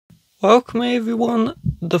Welcome everyone.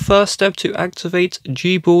 The first step to activate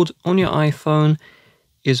GBoard on your iPhone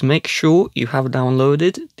is make sure you have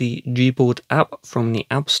downloaded the GBoard app from the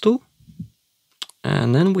App Store,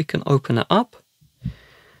 and then we can open it up.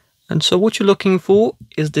 And so what you're looking for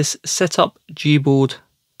is this Setup GBoard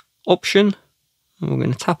option. And we're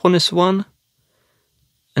going to tap on this one,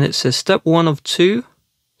 and it says step 1 of 2.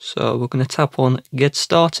 So we're going to tap on Get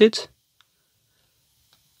Started,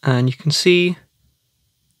 and you can see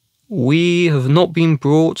we have not been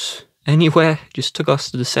brought anywhere, it just took us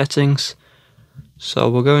to the settings. So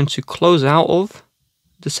we're going to close out of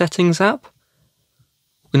the settings app.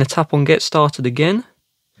 We're going to tap on Get Started again,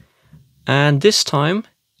 and this time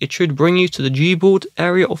it should bring you to the GBoard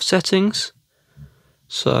area of settings.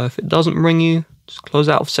 So if it doesn't bring you, just close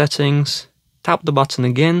out of settings, tap the button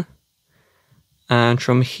again, and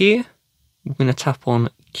from here we're going to tap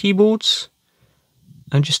on Keyboards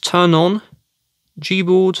and just turn on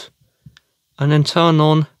GBoard, and then turn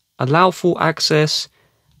on Allow Full Access,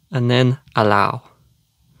 and then Allow.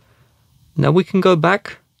 Now we can go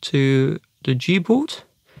back to the GBoard,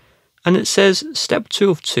 and it says step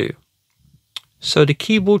 2 of 2. So the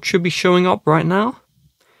keyboard should be showing up right now,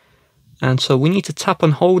 and so we need to tap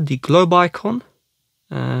and hold the globe icon.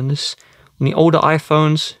 And this, on the older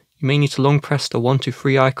iPhones, you may need to long press the 1, 2,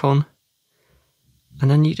 3 icon,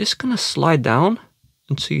 and then you're just going to slide down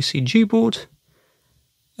until you see GBoard.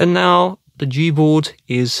 And now the GBoard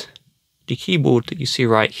is the keyboard that you see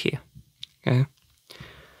right here. Okay.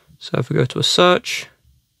 So if we go to a search,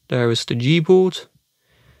 there is the GBoard.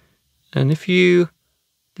 And if you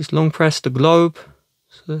just long press the globe,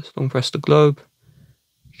 so let's long press the globe,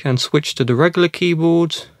 you can switch to the regular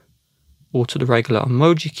keyboard or to the regular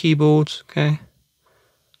emoji keyboard. Okay.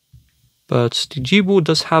 But the GBoard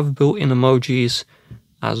does have built-in emojis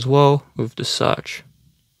as well with the search.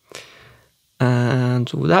 And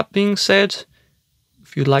with that being said,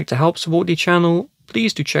 if you'd like to help support the channel,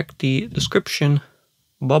 please do check the description.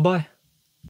 Bye bye.